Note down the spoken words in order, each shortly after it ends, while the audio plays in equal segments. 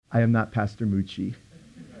I am not Pastor Mucci.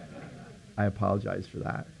 I apologize for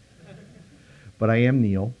that. But I am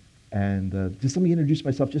Neil, and just let me introduce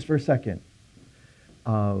myself just for a second.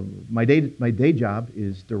 My day job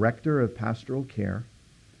is Director of Pastoral Care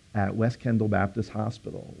at West Kendall Baptist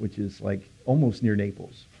Hospital, which is like almost near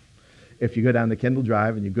Naples. If you go down the Kendall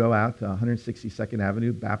Drive and you go out to 162nd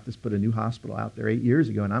Avenue, Baptist put a new hospital out there 8 years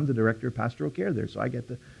ago, and I'm the Director of Pastoral Care there, so I get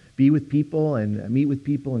to be with people and meet with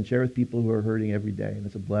people and share with people who are hurting every day, and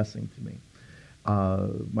it's a blessing to me.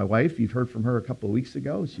 My wife, you've heard from her a couple of weeks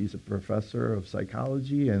ago. She's a professor of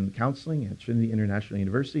psychology and counseling at Trinity International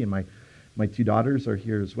University, and my two daughters are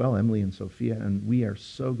here as well, Emily and Sophia, and we are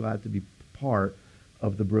so glad to be part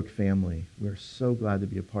of the Brook family. We're so glad to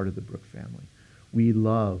be a part of the Brook family. We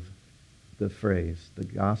love the phrase, the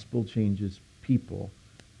gospel changes people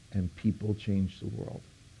and people change the world.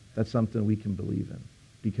 That's something we can believe in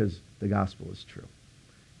because the gospel is true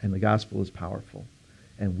and the gospel is powerful.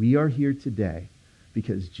 And we are here today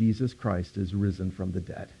because Jesus Christ is risen from the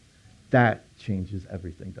dead. That changes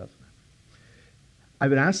everything, doesn't it? I've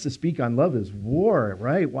been asked to speak on love is war,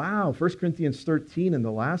 right? Wow, 1 Corinthians 13 and the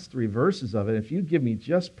last 3 verses of it. If you give me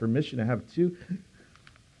just permission to have 2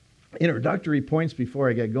 introductory points before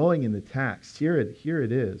I get going in the text. Here it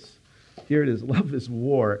is. Here it is. Love is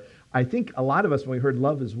war. I think a lot of us, when we heard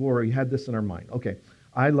love is war, we had this in our mind. Okay,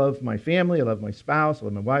 I love my family. I love my spouse. I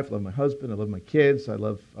love my wife. I love my husband. I love my kids. I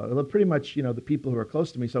love pretty much, the people who are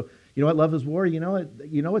close to me. So, you know what? Love is war.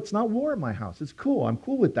 It's not war at my house. It's cool. I'm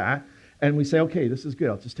cool with that. And we say, okay, this is good.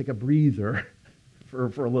 I'll just take a breather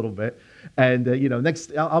for a little bit. And,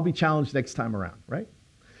 I'll be challenged next time around, right?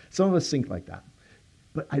 Some of us think like that.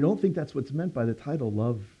 But I don't think that's what's meant by the title,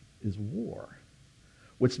 Love is War.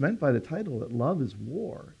 What's meant by the title, that love is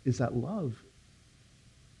war, is that love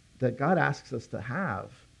that God asks us to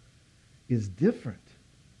have is different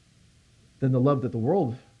than the love that the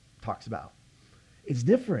world talks about. It's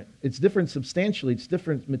different. It's different substantially. It's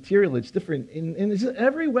different materially. It's different in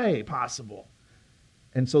every way possible.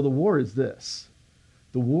 And so the war is this.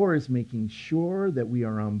 The war is making sure that we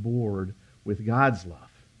are on board with God's love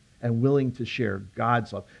and willing to share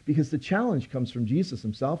God's love. Because the challenge comes from Jesus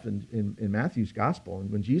himself in Matthew's gospel.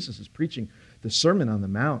 And when Jesus is preaching the Sermon on the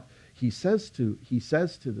Mount, he says to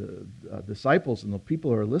the disciples and the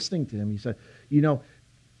people who are listening to him, he said,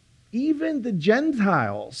 even the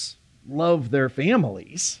Gentiles love their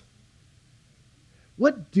families.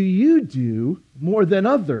 What do you do more than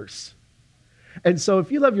others? And so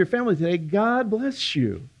if you love your family today, God bless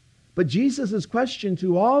you. But Jesus' question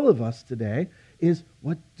to all of us today is,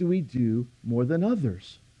 what do we do more than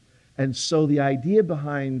others? And so the idea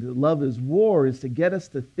behind love is war is to get us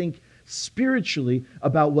to think spiritually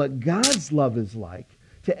about what God's love is like,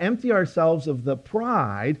 to empty ourselves of the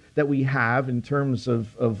pride that we have in terms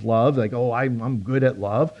of love, like, oh, I'm good at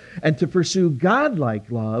love, and to pursue God-like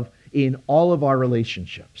love in all of our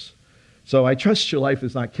relationships. So I trust your life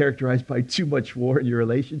is not characterized by too much war in your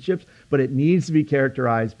relationships, but it needs to be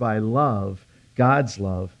characterized by love, God's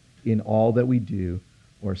love, in all that we do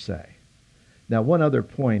or say. Now, one other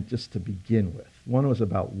point just to begin with. One was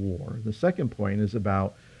about war. The second point is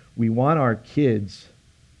about we want our kids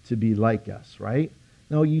to be like us, right?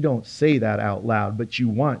 No, you don't say that out loud, but you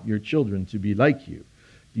want your children to be like you.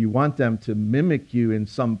 You want them to mimic you in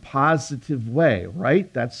some positive way,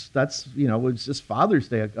 right? That's it was just Father's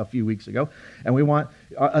Day a few weeks ago, and we want,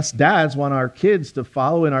 us dads want our kids to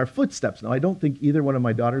follow in our footsteps. Now, I don't think either one of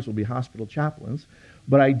my daughters will be hospital chaplains,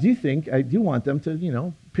 but I do want them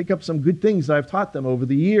to, pick up some good things that I've taught them over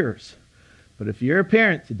the years. But if you're a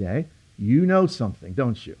parent today, you know something,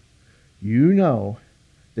 don't you? You know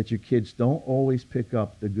that your kids don't always pick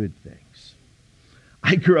up the good things.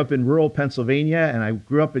 I grew up in rural Pennsylvania, and I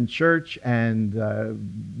grew up in church, and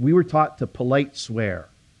we were taught to polite swear.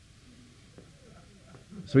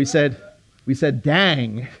 So we said,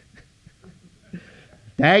 dang,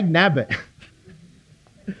 dag nabbit.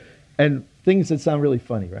 And things that sound really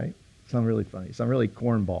funny, right? Sound really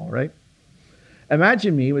cornball, right?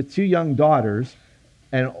 Imagine me with 2 young daughters,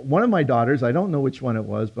 and one of my daughters, I don't know which one it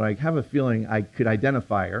was, but I have a feeling I could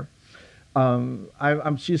identify her.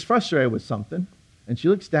 She's frustrated with something, and she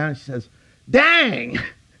looks down and she says, dang!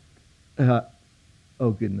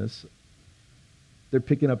 Oh, goodness. They're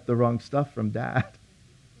picking up the wrong stuff from Dad.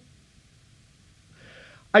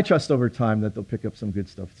 I trust over time that they'll pick up some good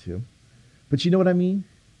stuff too. But you know what I mean?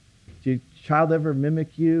 Did your child ever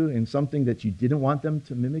mimic you in something that you didn't want them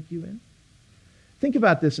to mimic you in? Think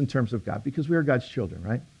about this in terms of God, because we are God's children,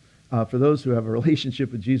 right? For those who have a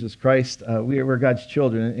relationship with Jesus Christ, we're God's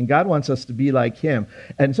children, and God wants us to be like him.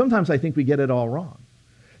 And sometimes I think we get it all wrong.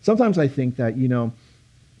 Sometimes I think that,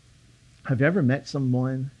 have you ever met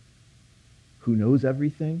someone who knows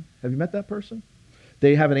everything. Have you met that person?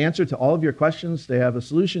 They have an answer to all of your questions. They have a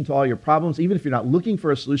solution to all your problems. Even if you're not looking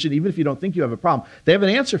for a solution, even if you don't think you have a problem, they have an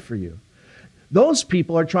answer for you. Those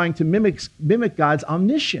people are trying to mimic God's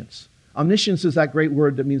omniscience. Omniscience is that great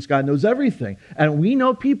word that means God knows everything. And we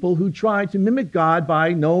know people who try to mimic God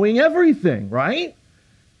by knowing everything, right?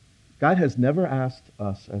 God has never asked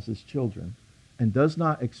us as his children and does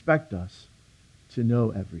not expect us to know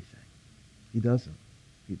everything. He doesn't.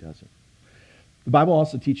 He doesn't. The Bible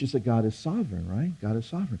also teaches that God is sovereign, right? God is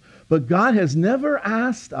sovereign. But God has never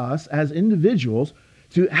asked us as individuals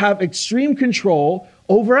to have extreme control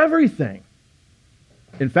over everything.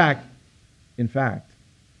 In fact,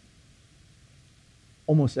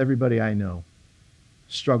 almost everybody I know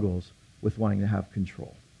struggles with wanting to have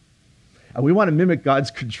control. And we want to mimic God's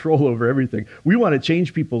control over everything. We want to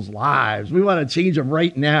change people's lives. We want to change them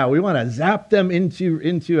right now. We want to zap them in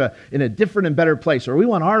a different and better place. Or we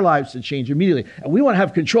want our lives to change immediately. And we want to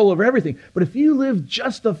have control over everything. But if you live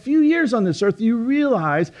just a few years on this earth, you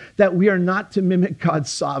realize that we are not to mimic God's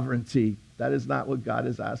sovereignty. That is not what God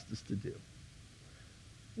has asked us to do.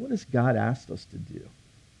 What has God asked us to do?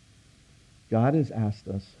 God has asked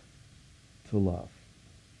us to love.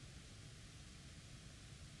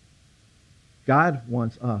 God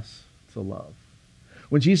wants us to love.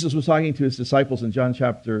 When Jesus was talking to his disciples in John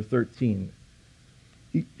chapter 13,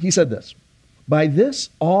 he said this, "By this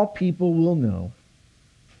all people will know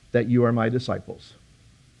that you are my disciples."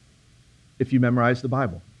 If you memorize the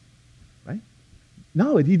Bible, right?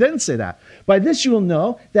 No, he didn't say that. By this you will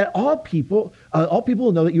know that all people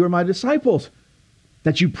will know that you are my disciples,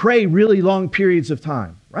 that you pray really long periods of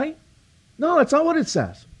time, right? No, that's not what it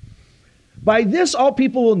says. By this, all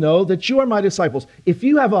people will know that you are my disciples. If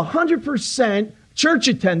you have 100% church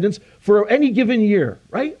attendance for any given year,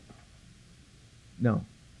 right? No.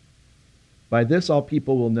 By this, all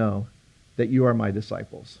people will know that you are my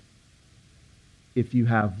disciples. If you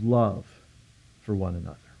have love for one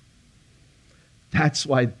another. That's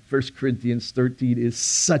why 1 Corinthians 13 is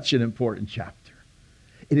such an important chapter.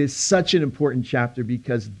 It is such an important chapter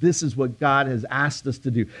because this is what God has asked us to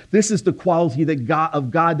do. This is the quality that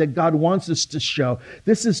God wants us to show.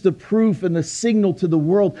 This is the proof and the signal to the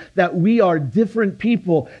world that we are different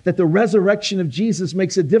people, that the resurrection of Jesus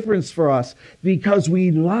makes a difference for us because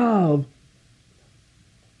we love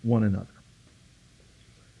one another.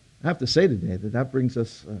 I have to say today that brings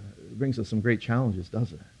us some great challenges,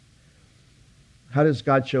 doesn't it? How does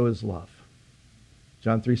God show his love?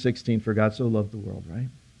 John 3:16, for God so loved the world, right?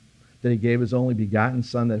 That he gave his only begotten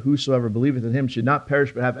Son, that whosoever believeth in him should not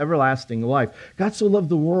perish but have everlasting life. God so loved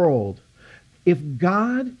the world. If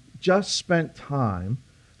God just spent time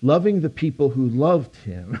loving the people who loved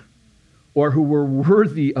him or who were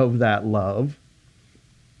worthy of that love,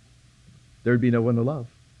 there'd be no one to love.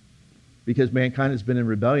 Because mankind has been in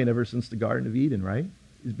rebellion ever since the Garden of Eden, right?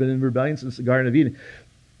 He's been in rebellion since the Garden of Eden.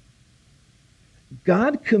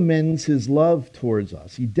 God commends his love towards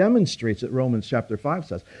us. He demonstrates it, Romans chapter 5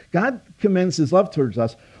 says. God commends his love towards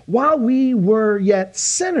us. While we were yet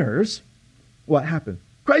sinners, what happened?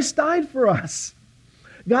 Christ died for us.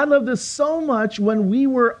 God loved us so much when we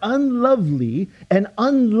were unlovely and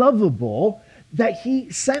unlovable that he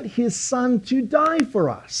sent his Son to die for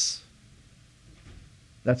us.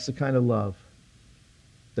 That's the kind of love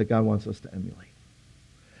that God wants us to emulate.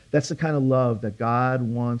 That's the kind of love that God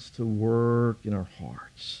wants to work in our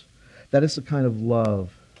hearts. That is the kind of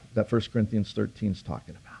love that 1 Corinthians 13 is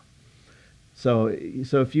talking about. So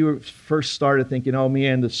if you first started thinking, oh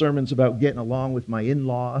man, the sermon's about getting along with my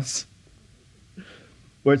in-laws,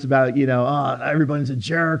 or it's about, everyone's a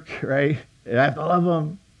jerk, right? I have to love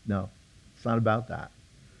them. No, it's not about that.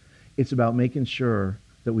 It's about making sure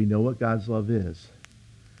that we know what God's love is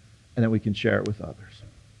and that we can share it with others.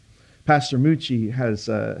 Pastor Mucci has,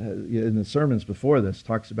 in the sermons before this,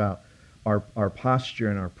 talks about our posture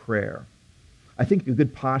and our prayer. I think a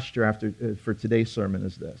good posture for today's sermon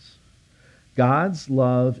is this. God's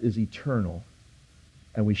love is eternal,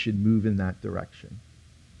 and we should move in that direction.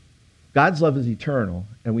 God's love is eternal,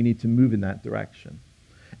 and we need to move in that direction.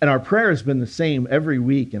 And our prayer has been the same every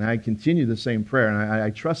week, and I continue the same prayer, and I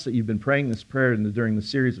trust that you've been praying this prayer during the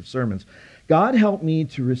series of sermons. God, help me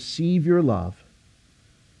to receive your love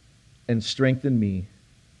and strengthen me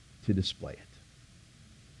to display it.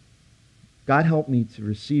 God, help me to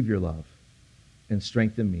receive your love and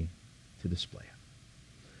strengthen me to display it.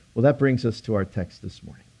 Well, that brings us to our text this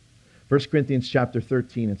morning. 1 Corinthians chapter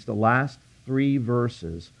 13, it's the last 3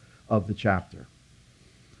 verses of the chapter.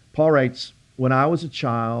 Paul writes, when I was a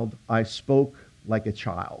child, I spoke like a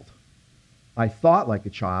child. I thought like a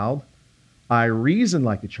child. I reasoned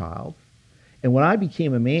like a child. And when I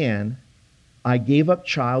became a man, I gave up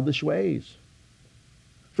childish ways.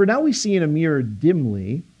 For now we see in a mirror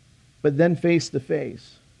dimly, but then face to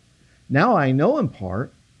face. Now I know in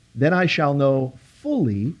part, then I shall know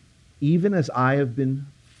fully, even as I have been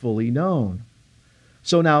fully known.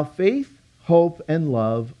 So now faith, hope, and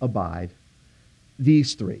love abide,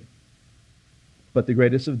 these three. But the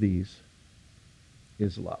greatest of these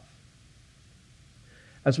is love.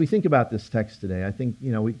 As we think about this text today, I think,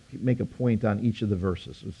 we make a point on each of the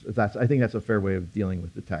verses. I think that's a fair way of dealing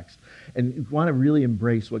with the text. And we want to really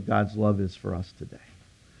embrace what God's love is for us today.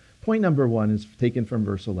 Point number 1 is taken from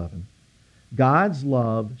verse 11. God's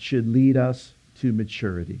love should lead us to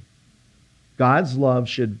maturity. God's love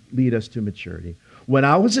should lead us to maturity. When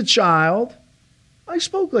I was a child, I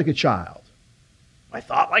spoke like a child. I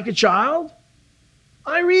thought like a child.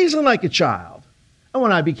 I reasoned like a child. And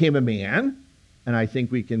when I became a man, and I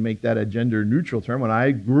think we can make that a gender-neutral term, when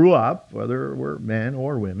I grew up, whether we're men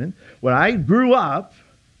or women, when I grew up,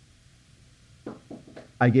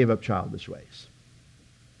 I gave up childish ways.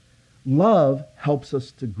 Love helps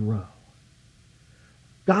us to grow.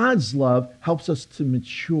 God's love helps us to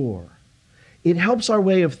mature. It helps our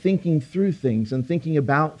way of thinking through things and thinking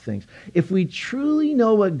about things. If we truly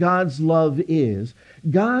know what God's love is,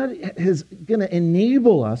 God is going to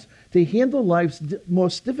enable us to handle life's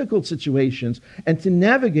most difficult situations and to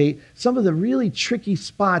navigate some of the really tricky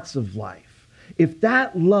spots of life. If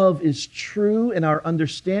that love is true and our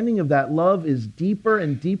understanding of that love is deeper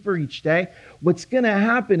and deeper each day, what's going to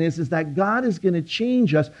happen is that God is going to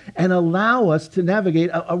change us and allow us to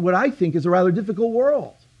navigate what I think is a rather difficult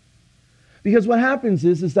world. Because what happens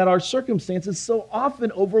is that our circumstances so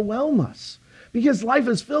often overwhelm us. Because life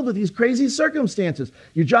is filled with these crazy circumstances.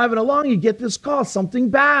 You're driving along, you get this call, something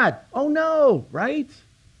bad. Oh no, right?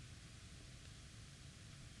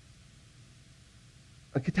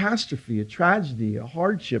 A catastrophe, a tragedy, a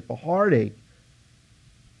hardship, a heartache,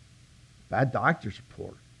 bad doctor's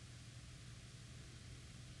report,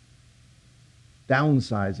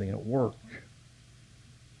 downsizing at work.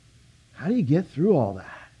 How do you get through all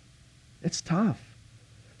that? It's tough.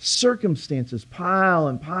 Circumstances pile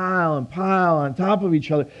and pile and pile on top of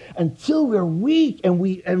each other until we're weak and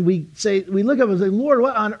we look up and say, Lord,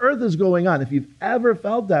 what on earth is going on? If you've ever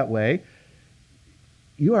felt that way,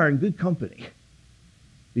 you are in good company.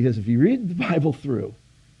 Because if you read the Bible through,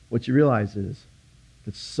 what you realize is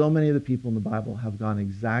that so many of the people in the Bible have gone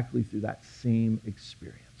exactly through that same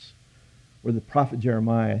experience. Where the prophet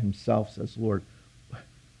Jeremiah himself says, Lord,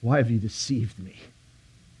 why have you deceived me?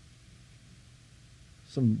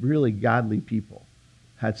 Some really godly people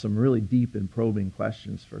had some really deep and probing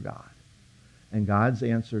questions for God. And God's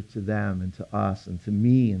answer to them and to us and to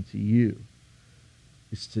me and to you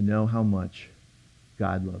is to know how much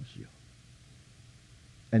God loves you.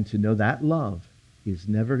 And to know that love is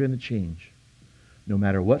never going to change, no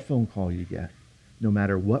matter what phone call you get, no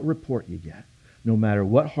matter what report you get, no matter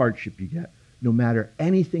what hardship you get, no matter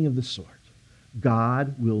anything of the sort.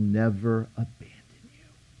 God will never abandon you.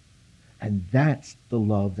 And that's the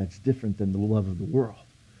love that's different than the love of the world.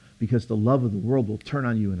 Because the love of the world will turn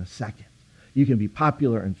on you in a second. You can be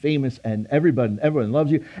popular and famous and everyone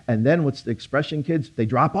loves you. And then what's the expression, kids? They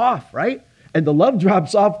drop off, right? And the love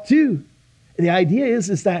drops off too. The idea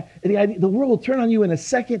is that the world will turn on you in a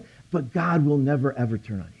second, but God will never, ever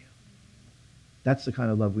turn on you. That's the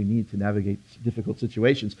kind of love we need to navigate difficult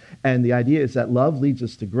situations. And the idea is that love leads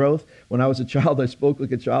us to growth. When I was a child, I spoke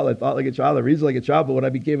like a child, I thought like a child, I reasoned like a child, but when I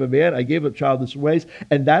became a man, I gave up childish ways.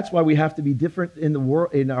 And that's why we have to be different in the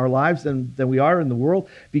world, in our lives than we are in the world,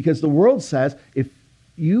 because the world says if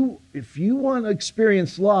you want to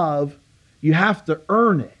experience love, you have to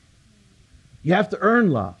earn it. You have to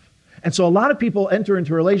earn love. And so a lot of people enter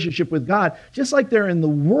into a relationship with God just like they're in the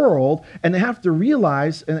world, and they have to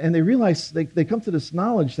realize, and they realize, they come to this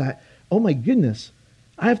knowledge that, oh my goodness,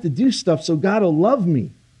 I have to do stuff so God will love me.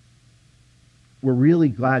 We're really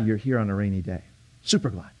glad you're here on a rainy day. Super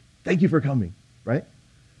glad. Thank you for coming, right?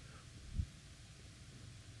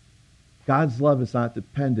 God's love is not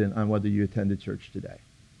dependent on whether you attended church today.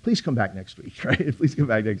 Please come back next week, right? Please come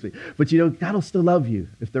back next week. But God will still love you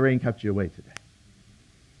if the rain kept you away today.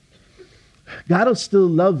 God will still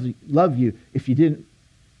love you if you didn't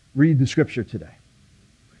read the scripture today.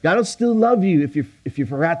 God will still love you if you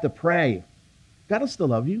forgot to pray. God will still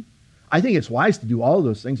love you. I think it's wise to do all of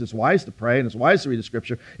those things. It's wise to pray and it's wise to read the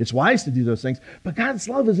scripture. It's wise to do those things. But God's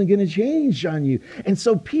love isn't going to change on you. And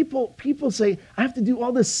so people say, I have to do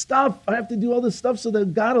all this stuff. I have to do all this stuff so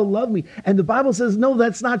that God will love me. And the Bible says, no,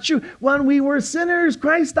 that's not true. When we were sinners,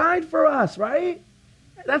 Christ died for us, right?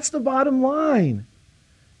 That's the bottom line.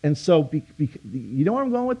 And so, you know where I'm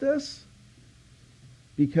going with this?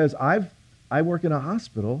 Because I've I work in a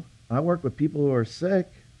hospital. I work with people who are sick.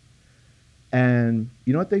 And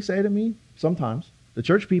you know what they say to me? Sometimes, the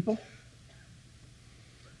church people.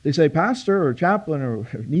 They say, pastor or chaplain or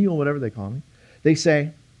Neil, whatever they call me. They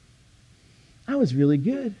say, I was really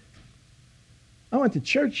good. I went to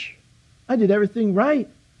church. I did everything right.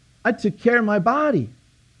 I took care of my body.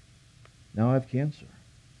 Now I have cancer.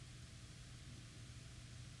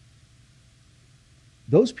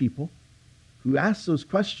 Those people who ask those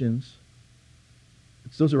questions,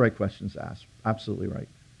 those are right questions to ask. Absolutely right.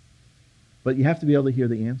 But you have to be able to hear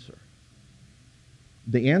the answer.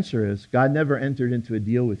 The answer is, God never entered into a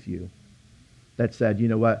deal with you that said, you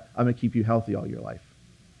know what, I'm going to keep you healthy all your life.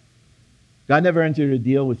 God never entered a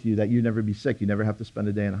deal with you that you never be sick. You never have to spend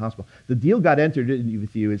a day in a hospital. The deal God entered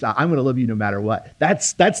with you is, I'm going to love you no matter what.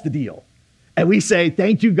 That's the deal. And we say,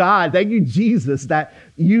 thank you, God. Thank you, Jesus, that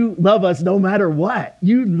you love us no matter what.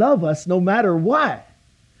 You love us no matter what.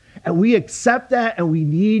 And we accept that, and we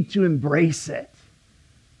need to embrace it,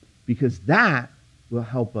 because that will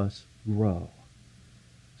help us grow.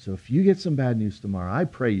 So if you get some bad news tomorrow, I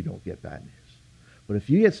pray you don't get bad news. But if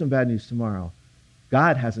you get some bad news tomorrow,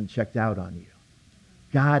 God hasn't checked out on you.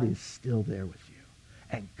 God is still there with you.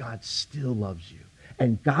 And God still loves you.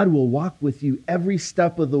 And God will walk with you every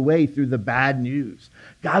step of the way through the bad news.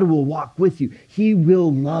 God will walk with you. He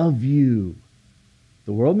will love you.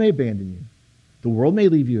 The world may abandon you. The world may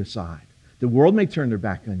leave you aside. The world may turn their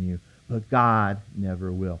back on you. But God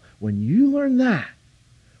never will. When you learn that,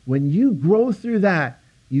 when you grow through that,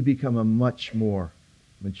 you become a much more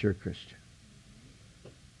mature Christian.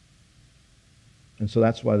 And so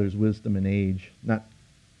that's why there's wisdom in age, not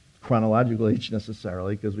chronological age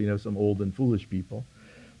necessarily, because we know some old and foolish people,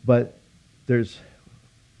 but there's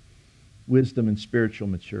wisdom in spiritual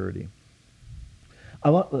maturity.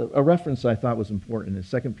 A reference I thought was important is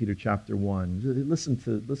 2 Peter chapter 1. Listen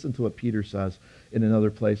to what Peter says in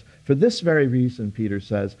another place. For this very reason, Peter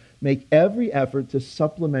says, make every effort to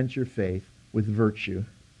supplement your faith with virtue,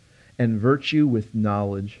 and virtue with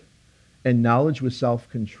knowledge, and knowledge with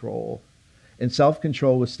self-control, and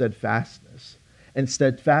self-control with steadfastness, and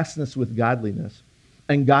steadfastness with godliness,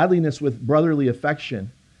 and godliness with brotherly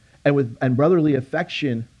affection, and brotherly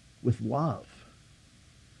affection with love.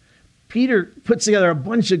 Peter puts together a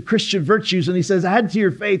bunch of Christian virtues, and he says, add to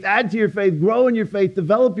your faith, grow in your faith,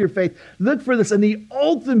 develop your faith, look for this, and the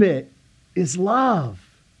ultimate is love.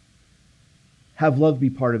 Have love be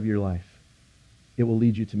part of your life. It will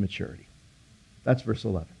lead you to maturity. That's verse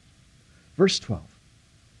 11. Verse 12.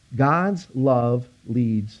 God's love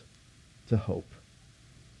leads to hope.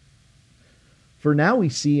 For now we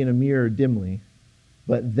see in a mirror dimly,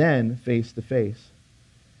 but then face to face.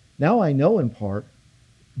 Now I know in part,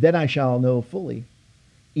 then I shall know fully,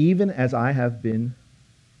 even as I have been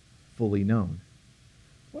fully known.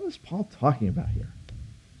 What is Paul talking about here?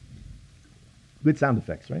 Good sound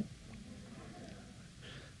effects, right?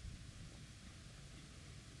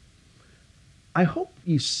 I hope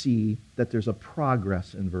you see that there's a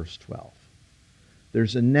progress in verse 12.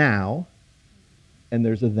 There's a now and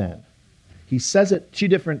there's a then. He says it 2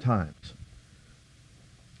 different times.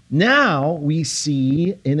 Now we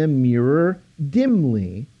see in a mirror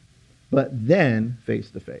dimly, but then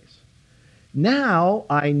face to face. Now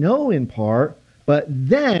I know in part, but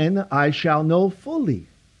then I shall know fully.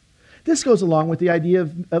 This goes along with the idea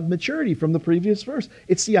of maturity from the previous verse.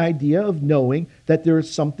 It's the idea of knowing that there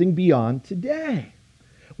is something beyond today.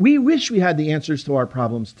 We wish we had the answers to our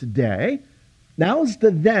problems today. Now is the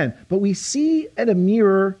then, but we see at a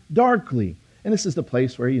mirror darkly. And this is the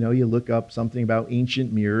place where, you look up something about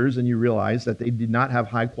ancient mirrors and you realize that they did not have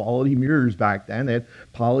high quality mirrors back then. They had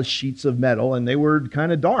polished sheets of metal and they were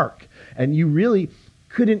kind of dark. And you really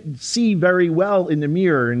couldn't see very well in the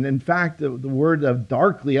mirror. And in fact, the word of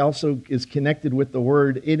darkly also is connected with the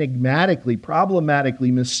word enigmatically,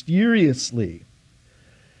 problematically, mysteriously.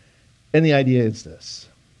 And the idea is this.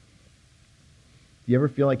 Do you ever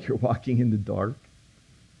feel like you're walking in the dark?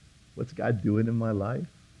 What's God doing in my life?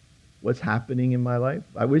 What's happening in my life?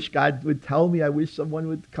 I wish God would tell me. I wish someone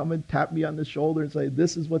would come and tap me on the shoulder and say,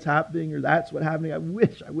 this is what's happening, or that's what's happening. I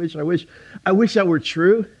wish that were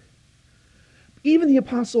true. Even the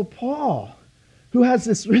Apostle Paul, who has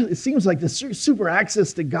this really, it seems like this super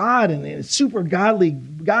access to God and a super godly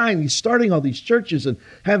guy, and he's starting all these churches and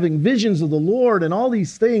having visions of the Lord and all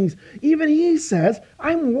these things. Even he says,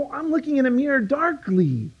 I'm looking in a mirror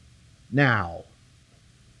darkly now.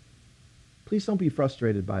 Please don't be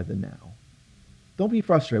frustrated by the now. Don't be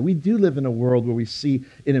frustrated. We do live in a world where we see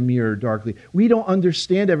in a mirror darkly. We don't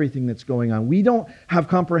understand everything that's going on. We don't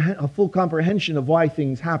have a full comprehension of why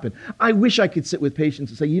things happen. I wish I could sit with patients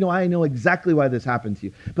and say, I know exactly why this happened to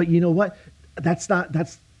you. But you know what?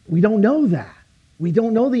 We don't know that. We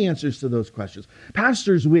don't know the answers to those questions.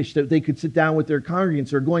 Pastors wish that they could sit down with their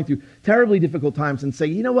congregants who are going through terribly difficult times and say,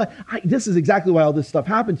 you know what, this is exactly why all this stuff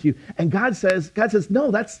happened to you. And God says,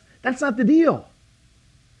 no, that's not the deal.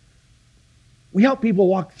 We help people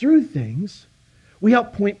walk through things. We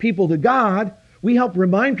help point people to God. We help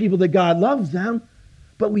remind people that God loves them.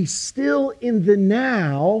 But we still, in the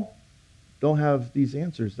now, don't have these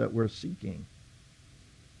answers that we're seeking.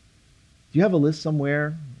 Do you have a list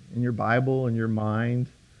somewhere in your Bible, in your mind,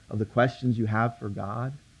 of the questions you have for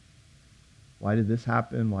God? Why did this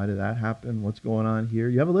happen? Why did that happen? What's going on here?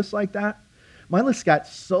 You have a list like that? My list got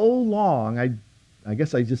so long, I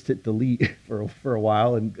guess I just hit delete for a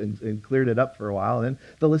while and cleared it up for a while. And then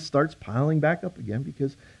the list starts piling back up again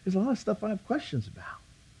because there's a lot of stuff I have questions about.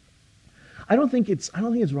 I don't think it's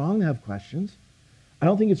wrong to have questions. I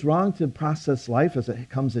don't think it's wrong to process life as it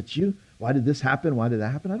comes at you. Why did this happen? Why did that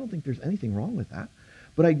happen? I don't think there's anything wrong with that.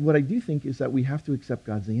 But what I do think is that we have to accept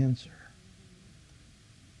God's answer.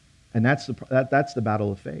 And that's the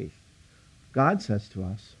battle of faith. God says to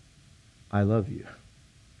us, I love you.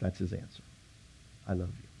 That's his answer. I love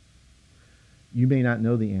you. You may not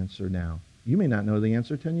know the answer now. You may not know the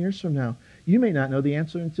answer 10 years from now. You may not know the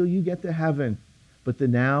answer until you get to heaven. But the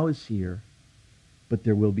now is here. But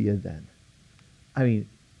there will be a then. I mean,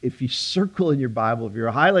 if you circle in your Bible, if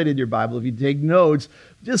you're highlighting your Bible, if you take notes,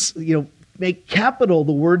 just, make capital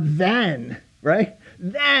the word then, right?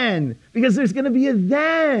 Then. Because there's going to be a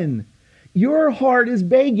then. Your heart is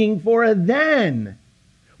begging for a then.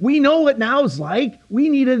 We know what now's like. We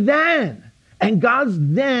need a then. And God's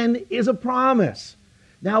then is a promise.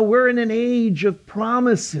 Now, we're in an age of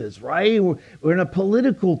promises, right? We're in a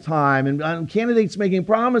political time and candidates making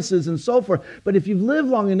promises and so forth. But if you've lived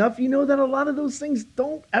long enough, you know that a lot of those things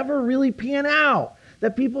don't ever really pan out.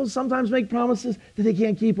 That people sometimes make promises that they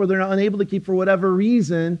can't keep or they're not unable to keep for whatever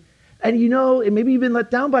reason. And and maybe you've been let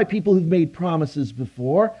down by people who've made promises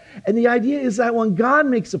before. And the idea is that when God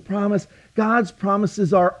makes a promise, God's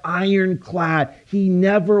promises are ironclad. He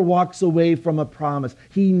never walks away from a promise.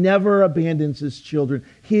 He never abandons his children.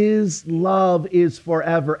 His love is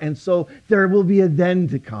forever. And so there will be a then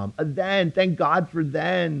to come. A then. Thank God for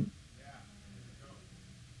then.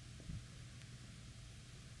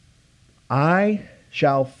 I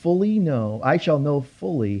shall know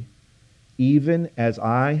fully, even as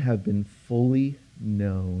I have been fully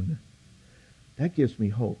known. That gives me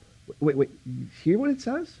hope. Wait, you hear what it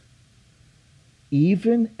says?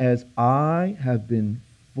 Even as I have been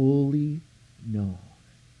fully known.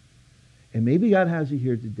 And maybe God has you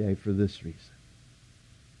here today for this reason.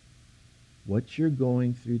 What you're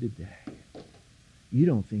going through today, you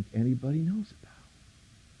don't think anybody knows about.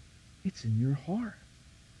 It's in your heart.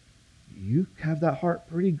 You have that heart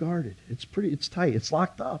pretty guarded. It's tight. It's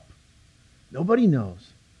locked up. Nobody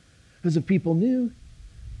knows. Because if people knew,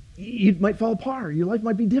 you might fall apart. Your life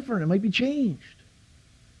might be different. It might be changed.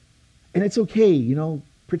 And it's okay,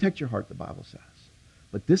 protect your heart, the Bible says.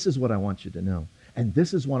 But this is what I want you to know. And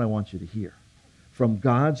this is what I want you to hear. From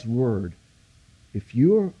God's word, if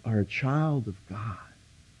you are a child of God,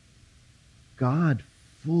 God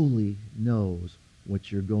fully knows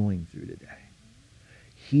what you're going through today.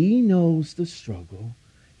 He knows the struggle.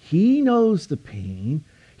 He knows the pain.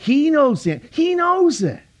 He knows it. He knows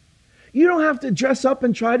it. You don't have to dress up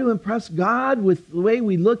and try to impress God with the way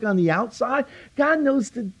we look on the outside. God knows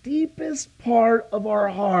the deepest part of our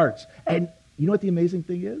hearts. And you know what the amazing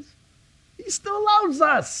thing is? He still loves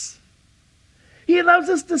us. He loves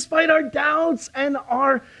us despite our doubts and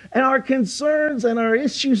our concerns and our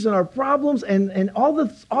issues and our problems and all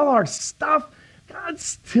our stuff. God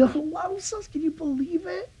still loves us. Can you believe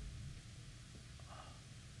it?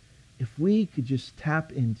 If we could just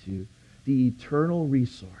tap into the eternal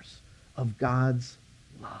resource of God's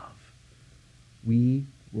love, we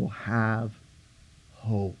will have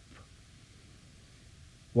hope.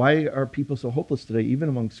 Why are people so hopeless today? Even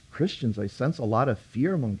amongst Christians, I sense a lot of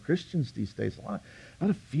fear among Christians these days. A lot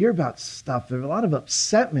of fear about stuff. There's a lot of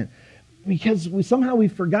upsetment because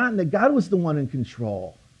we've forgotten that God was the one in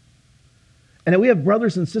control. And that we have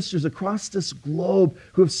brothers and sisters across this globe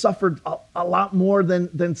who have suffered a lot more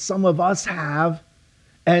than some of us have.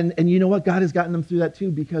 And you know what? God has gotten them through that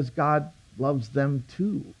too because God loves them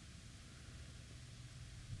too.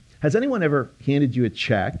 Has anyone ever handed you a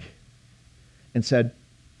check and said,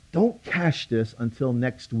 don't cash this until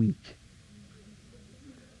next week?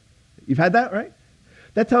 You've had that, right?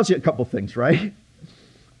 That tells you a couple things, right?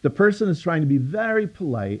 The person is trying to be very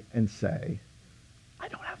polite and say, I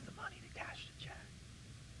don't have the money to cash the check.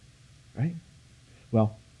 Right?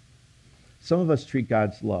 Well, some of us treat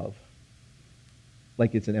God's love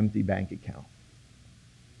like it's an empty bank account.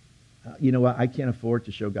 You know what? I can't afford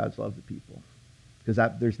to show God's love to people because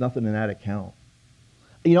there's nothing in that account.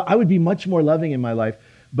 You know, I would be much more loving in my life,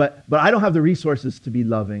 but I don't have the resources to be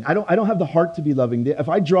loving. I don't have the heart to be loving. If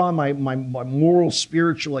I draw on my moral,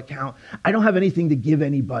 spiritual account, I don't have anything to give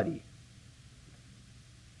anybody.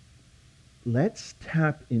 Let's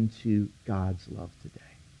tap into God's love today.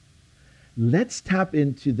 Let's tap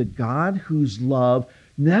into the God whose love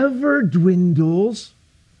never dwindles,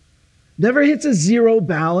 never hits a zero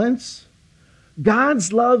balance.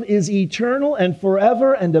 God's love is eternal and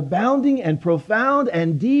forever and abounding and profound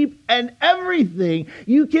and deep and everything.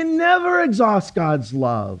 You can never exhaust God's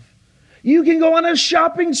love. You can go on a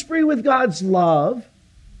shopping spree with God's love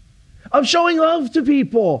of showing love to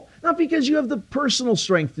people. Not because you have the personal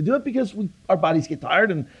strength to do it, because our bodies get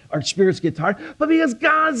tired and our spirits get tired, but because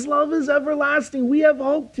God's love is everlasting. We have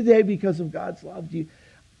hope today because of God's love.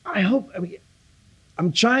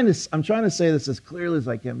 I'm trying to say this as clearly as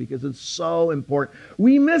I can because it's so important.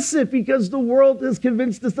 We miss it because the world has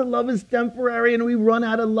convinced us that love is temporary and we run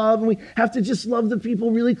out of love and we have to just love the people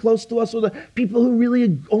really close to us or the people who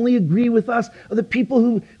really only agree with us or the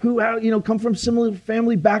people who come from similar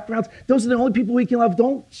family backgrounds. Those are the only people we can love.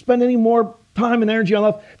 Don't spend any more time and energy on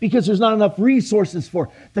love because there's not enough resources for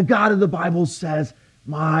it. The God of the Bible says,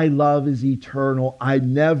 my love is eternal. I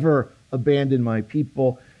never abandon my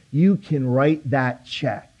people. You can write that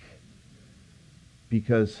check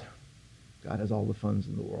because God has all the funds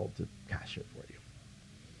in the world to cash it for you.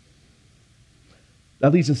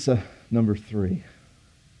 That leads us to number 3.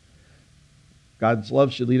 God's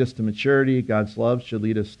love should lead us to maturity. God's love should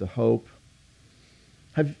lead us to hope.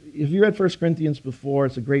 Have you read 1 Corinthians before?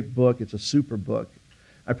 It's a great book. It's a super book.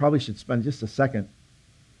 I probably should spend just a second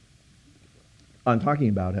on talking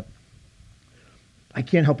about it. I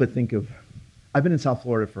can't help but think of, I've been in South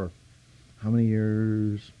Florida for how many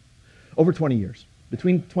years? Over 20 years.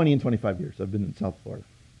 Between 20 and 25 years I've been in South Florida.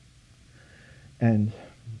 And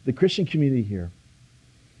the Christian community here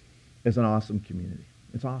is an awesome community.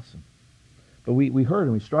 It's awesome. But we hurt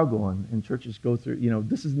and we struggle and churches go through,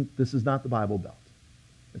 this is not the Bible Belt.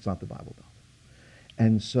 It's not the Bible Belt.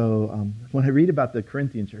 And so when I read about the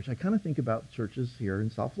Corinthian church, I kind of think about churches here in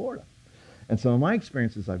South Florida. And some of my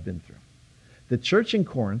experiences I've been through. The church in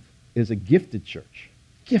Corinth is a gifted church.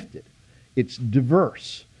 Gifted. It's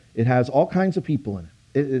diverse. It has all kinds of people in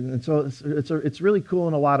it. And so it's really cool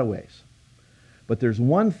in a lot of ways. But there's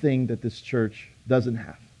one thing that this church doesn't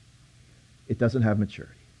have. It doesn't have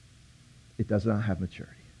maturity. It does not have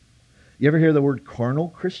maturity. You ever hear the word carnal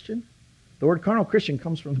Christian? The word carnal Christian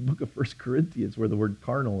comes from the book of 1 Corinthians where the word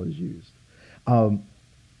carnal is used.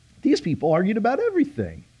 These people argued about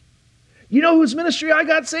everything. You know whose ministry I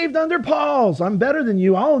got saved under? Paul's. I'm better than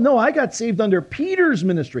you. Oh, no, I got saved under Peter's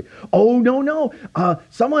ministry. Oh, no.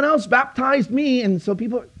 Someone else baptized me. And so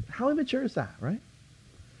people, how immature is that, right?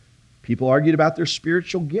 People argued about their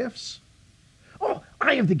spiritual gifts. Oh,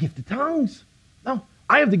 I have the gift of tongues. No,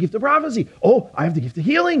 I have the gift of prophecy. Oh, I have the gift of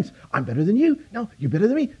healings. I'm better than you. No, you're better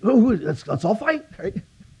than me. Oh, let's all fight, right?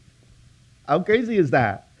 How crazy is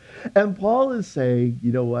that? And Paul is saying,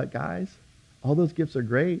 you know what, guys? All those gifts are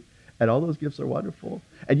great. And all those gifts are wonderful.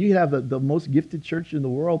 And you can have the most gifted church in the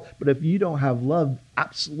world, but if you don't have love,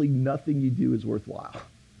 absolutely nothing you do is worthwhile.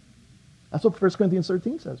 That's what 1 Corinthians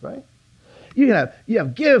 13 says, right? You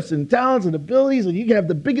have gifts and talents and abilities, and you can have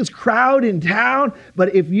the biggest crowd in town,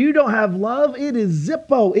 but if you don't have love, it is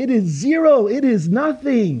zippo, it is zero, it is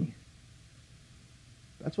nothing.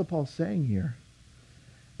 That's what Paul's saying here.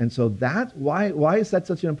 And so why is that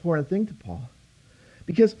such an important thing to Paul?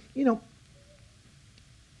 Because,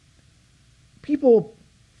 people,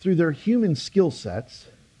 through their human skill sets,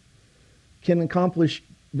 can accomplish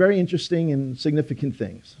very interesting and significant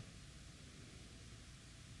things.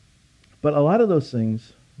 But a lot of those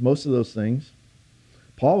things, most of those things,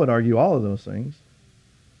 Paul would argue all of those things,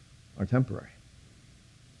 are temporary.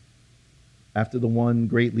 After the one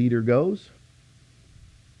great leader goes,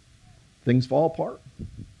 things fall apart. It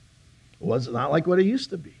was not like what it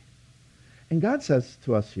used to be. And God says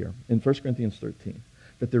to us here in 1 Corinthians 13,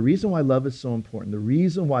 that the reason why love is so important, the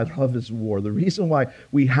reason why love is war, the reason why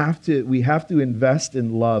we have to invest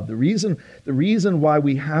in love, the reason why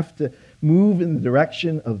we have to move in the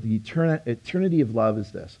direction of the eternity of love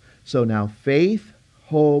is this. So now faith,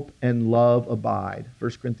 hope, and love abide.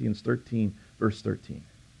 1 Corinthians 13, verse 13.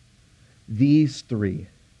 These 3.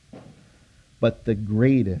 But the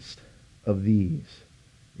greatest of these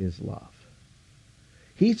is love.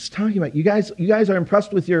 He's talking about, you guys are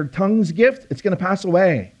impressed with your tongues gift? It's going to pass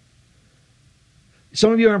away.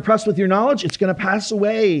 Some of you are impressed with your knowledge? It's going to pass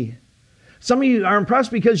away. Some of you are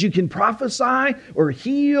impressed because you can prophesy or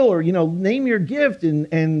heal or, name your gift.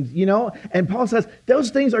 And Paul says those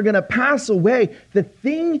things are going to pass away. The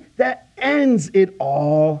thing that ends it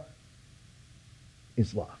all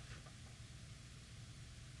is love.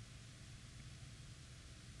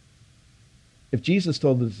 If Jesus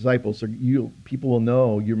told the disciples, people will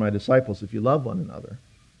know you're my disciples if you love one another,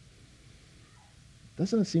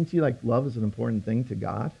 doesn't it seem to you like love is an important thing to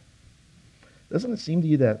God? Doesn't it seem to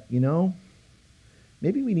you that,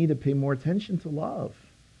 maybe we need to pay more attention to love?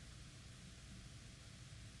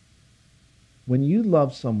 When you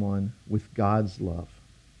love someone with God's love,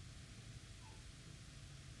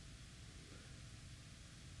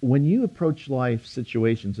 when you approach life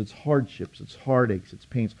situations, its hardships, its heartaches, its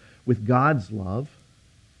pains, with God's love,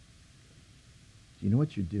 do you know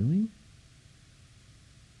what you're doing?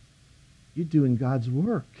 You're doing God's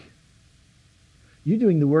work. You're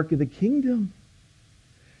doing the work of the kingdom.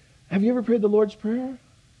 Have you ever prayed the Lord's Prayer?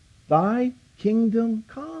 Thy kingdom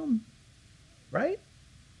come. Right?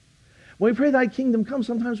 When we pray thy kingdom come,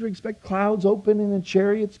 sometimes we expect clouds opening and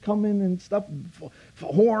chariots coming and stuff,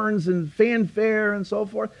 horns and fanfare and so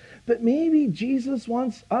forth. But maybe Jesus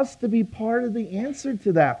wants us to be part of the answer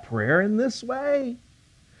to that prayer in this way.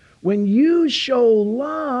 When you show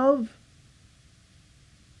love,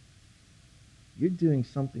 you're doing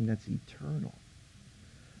something that's eternal.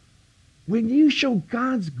 When you show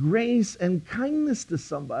God's grace and kindness to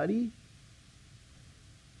somebody,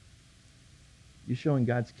 you're showing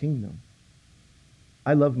God's kingdom.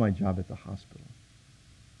 I love my job at the hospital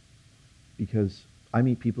because I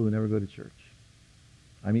meet people who never go to church.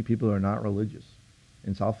 I meet people who are not religious.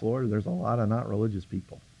 In South Florida, there's a lot of not religious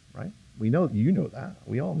people, right? You know that.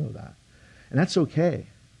 We all know that. And that's okay.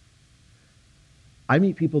 I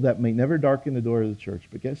meet people that may never darken the door of the church,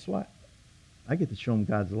 but guess what? I get to show them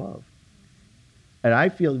God's love. And I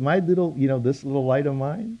feel my little, this little light of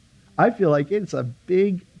mine, I feel like it's a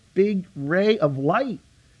big, big ray of light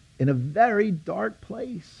in a very dark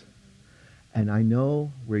place. And I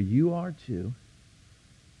know where you are too,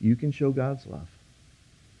 you can show God's love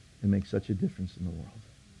and make such a difference in the world.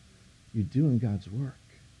 You're doing God's work.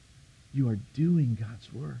 You are doing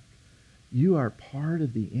God's work. You are part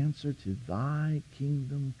of the answer to thy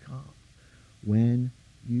kingdom come when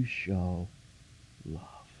you show love.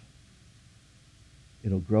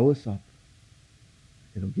 It'll grow us up.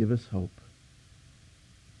 It'll give us hope.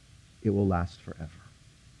 It will last forever.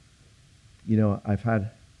 I've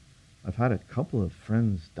had a couple of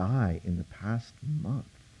friends die in the past month.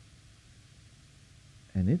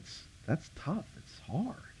 And that's tough. It's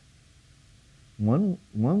hard. One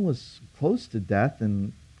was close to death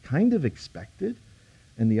and kind of expected.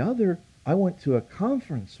 And the other, I went to a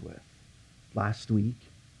conference with last week.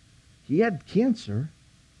 He had cancer,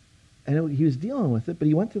 and he was dealing with it, but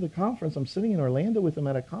he went to the conference. I'm sitting in Orlando with him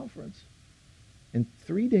at a conference. And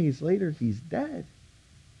 3 days later, he's dead.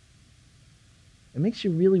 It makes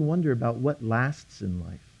you really wonder about what lasts in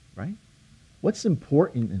life, right? What's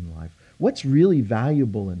important in life? What's really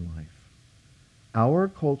valuable in life? Our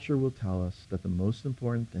culture will tell us that the most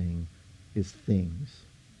important thing is things.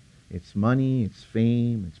 It's money, it's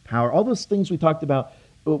fame, it's power. All those things were talked about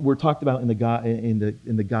in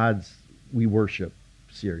the Gods We Worship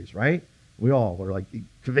series, right? We all were like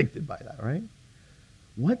convicted by that, right?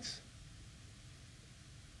 What's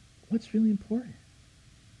really important?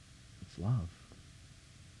 It's love.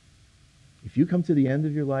 If you come to the end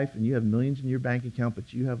of your life and you have millions in your bank account,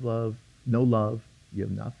 but you have no love, you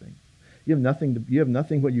have nothing. You have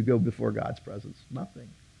nothing when you go before God's presence. Nothing.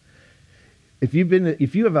 If you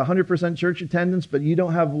have 100% church attendance, but you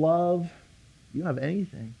don't have love, you don't have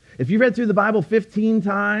anything. If you read through the Bible 15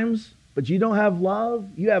 times, but you don't have love,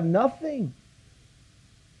 you have nothing.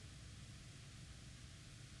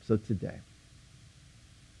 So today,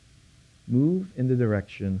 move in the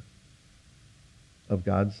direction of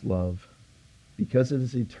God's love because it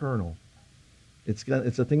is eternal. It's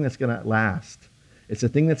a thing that's going to last. It's a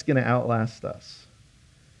thing that's going to outlast us.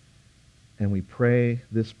 And we pray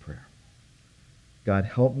this prayer. God,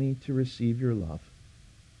 help me to receive your love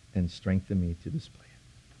and strengthen me to display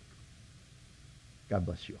it. God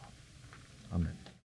bless you all. Amen.